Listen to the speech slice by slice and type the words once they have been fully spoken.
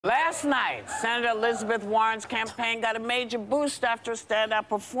Last night, Senator Elizabeth Warren's campaign got a major boost after a standout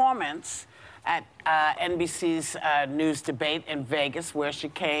performance at NBC's news debate in Vegas, where she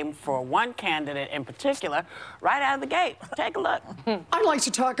came for one candidate in particular right out of the gate. Take a look. I'd like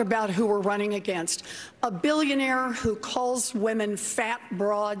to talk about who we're running against. A billionaire who calls women fat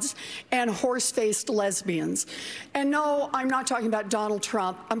broads and horse-faced lesbians. And no, I'm not talking about Donald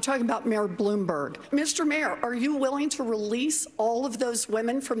Trump. I'm talking about Mayor Bloomberg. Mr. Mayor, are you willing to release all of those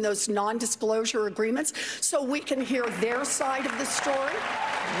women from those non-disclosure agreements so we can hear their side of the story?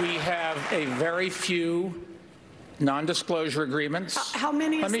 We have a very few non-disclosure agreements. How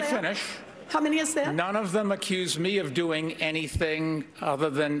many is Let me that? finish. How many is that? None of them accuse me of doing anything other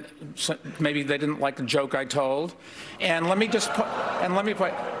than maybe they didn't like the joke I told. And let me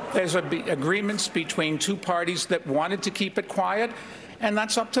put, there's agreements between two parties that wanted to keep it quiet, and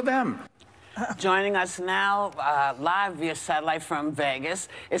that's up to them. Joining us now live via satellite from Vegas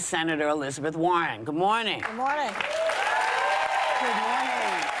is Senator Elizabeth Warren. Good morning. Good morning. Good morning.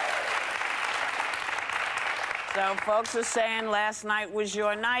 So folks are saying last night was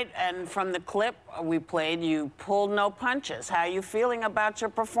your night, and from the clip we played, you pulled no punches. How are you feeling about your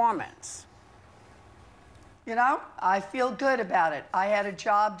performance? You know, I feel good about it. I had a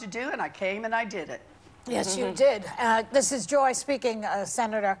job to do, and I came and I did it. Yes, you did. This is Joy speaking,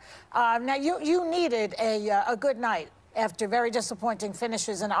 Senator. Now, you needed a good night after very disappointing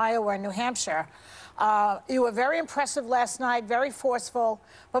finishes in Iowa and New Hampshire. You were very impressive last night, very forceful.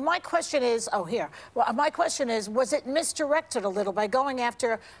 But my question is, my question is, was it misdirected a little by going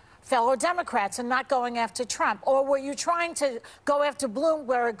after fellow Democrats and not going after Trump? Or were you trying to go after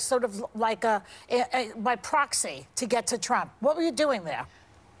Bloomberg sort of like by proxy to get to Trump? What were you doing there?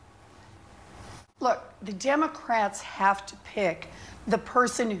 Look, the Democrats have to pick the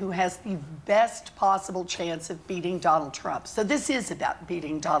person who has the best possible chance of beating Donald Trump. So this is about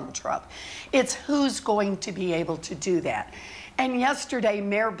beating Donald Trump. It's who's going to be able to do that. And yesterday,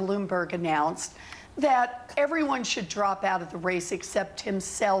 Mayor Bloomberg announced that everyone should drop out of the race except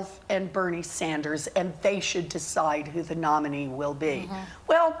himself and Bernie Sanders, and they should decide who the nominee will be.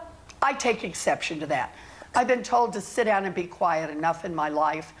 Well, I take exception to that. I've been told to sit down and be quiet enough in my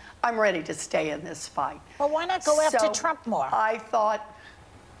life. I'm ready to stay in this fight. Well, why not go after Trump more? I thought,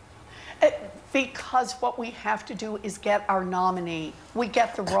 because what we have to do is get our nominee. We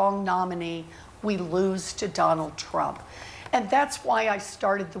get the wrong nominee, we lose to Donald Trump. And that's why I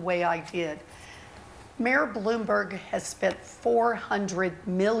started the way I did. Mayor Bloomberg has spent $400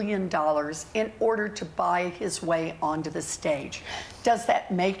 million in order to buy his way onto the stage. Does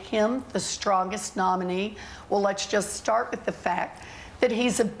that make him the strongest nominee? Well, let's just start with the fact that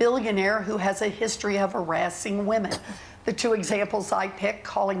he's a billionaire who has a history of harassing women. The two examples I picked,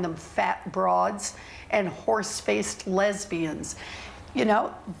 calling them fat broads and horse-faced lesbians. You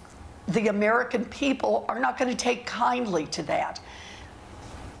know, the American people are not going to take kindly to that.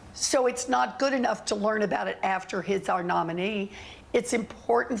 So it's not good enough to learn about it after he's our nominee. It's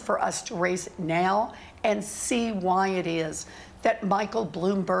important for us to raise it now and see why it is that Michael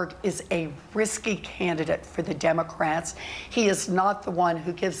Bloomberg is a risky candidate for the Democrats. He is not the one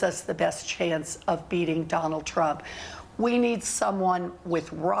who gives us the best chance of beating Donald Trump. We need someone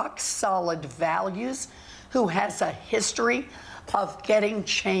with rock-solid values, who has a history of getting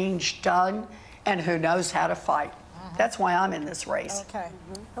change done, and who knows how to fight. That's why I'm in this race. Okay.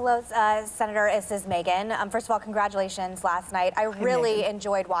 Hello, Senator. This is Megan. First of all, congratulations last night. I really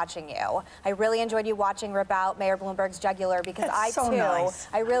enjoyed watching you. I really enjoyed you watching rip out Mayor Bloomberg's jugular, because That's so nice.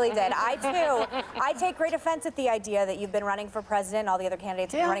 I really did. I take great offense at the idea that you've been running for president, all the other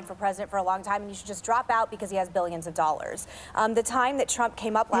candidates have been running for president for a long time, and you should just drop out because he has billions of dollars. The time that Trump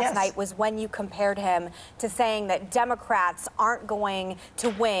came up last night was when you compared him to saying that Democrats aren't going to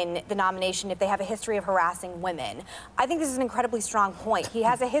win the nomination if they have a history of harassing women. I think this is an incredibly strong point. He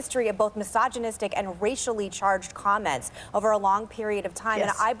has a history of both misogynistic and racially charged comments over a long period of time, and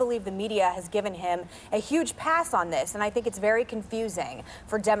I believe the media has given him a huge pass on this, and I think it's very confusing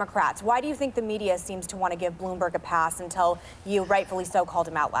for Democrats. Why do you think the media seems to want to give Bloomberg a pass until you rightfully so called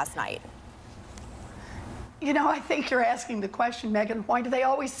him out last night? You know, I think you're asking the question, Megan, why do they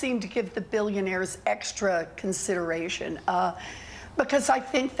always seem to give the billionaires extra consideration? Because I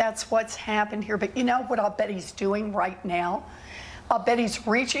think that's what's happened here. But you know what I'll bet he's doing right now? I'll bet he's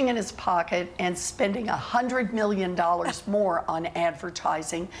reaching in his pocket and spending $100 million more on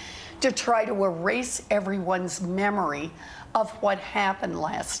advertising to try to erase everyone's memory of what happened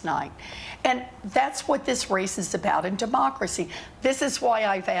last night. And that's what this race is about in democracy. This is why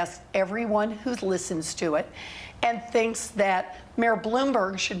I've asked everyone who listens to it and thinks that Mayor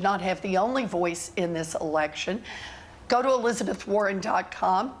Bloomberg should not have the only voice in this election, Go to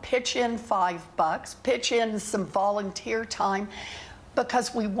ElizabethWarren.com, pitch in $5, pitch in some volunteer time,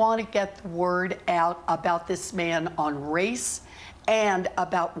 because we want to get the word out about this man on race and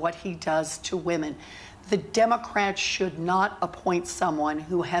about what he does to women. The Democrats should not appoint someone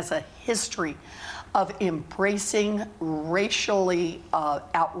who has a history of embracing racially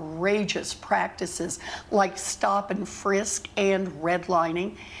outrageous practices like stop and frisk and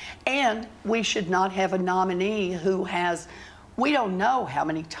redlining. And we should not have a nominee who has, we don't know how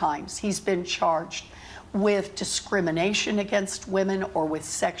many times he's been charged with discrimination against women or with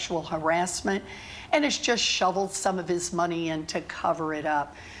sexual harassment, and has just shoveled some of his money in to cover it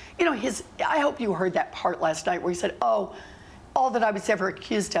up. You know, I hope you heard that part last night where he said, oh, all that I was ever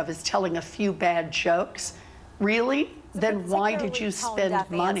accused of is telling a few bad jokes. Really? Then why did you spend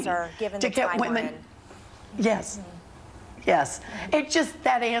money to get women? Yes. Yes. It just,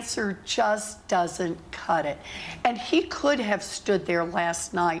 that answer just doesn't cut it. And he could have stood there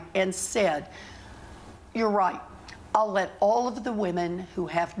last night and said, you're right. I'll let all of the women who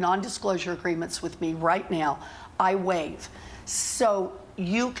have non-disclosure agreements with me right now, I waive. So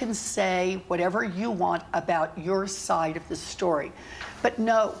you can say whatever you want about your side of the story. But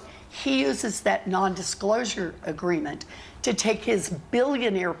no, he uses that non-disclosure agreement to take his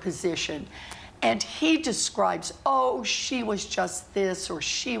billionaire position, and he describes, oh, she was just this or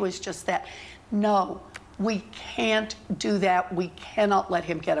she was just that. No, we can't do that. We cannot let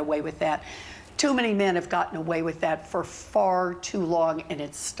him get away with that. Too many men have gotten away with that for far too long, and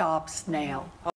it stops now.